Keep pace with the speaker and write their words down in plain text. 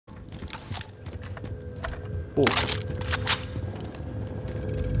Ooh.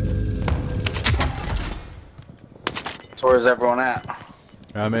 So where's everyone at?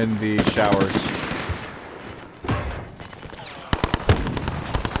 I'm in the showers.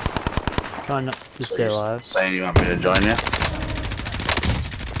 Trying not to So stay you're alive. saying you want me to join you?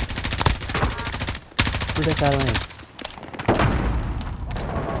 Where'd that guy land?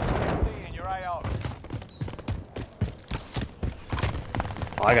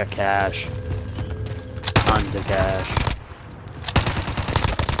 Oh, I got cash. Tons of cash.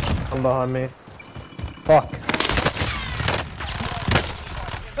 Come behind me. Fuck.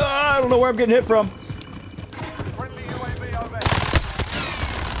 I don't know where I'm getting hit from.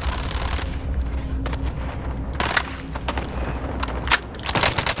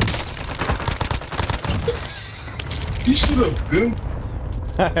 He should have been.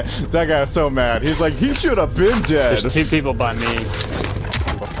 That guy's so mad. He's like, he should have been dead. There's 2 people by me.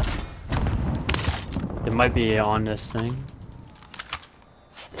 It might be on this thing.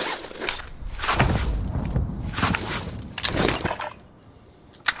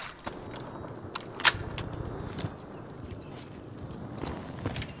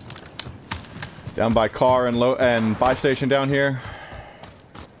 Down by car and buy station down here.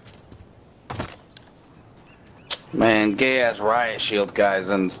 Man, gay ass riot shield guys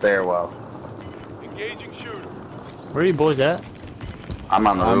in the stairwell. Engaging shooter. Where are you boys at? I'm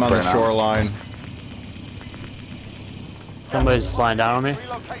on the roof I'm on the right now. shoreline. Somebody's flying down on me.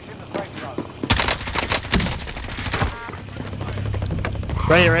 Relocating the safe zone.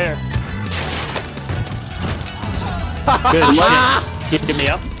 Right here, right here. Good shit. Get me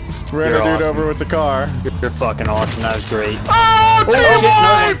up. Ran You're a dude awesome. over with the car. You're fucking awesome. That was great. Oh, shit,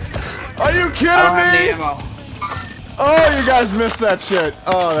 teamwipe! Are you I don't have kidding the me? ammo. Oh, you guys missed that shit.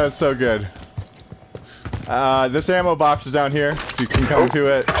 Oh, that's so good. This ammo box is down here. If you can come to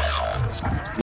it.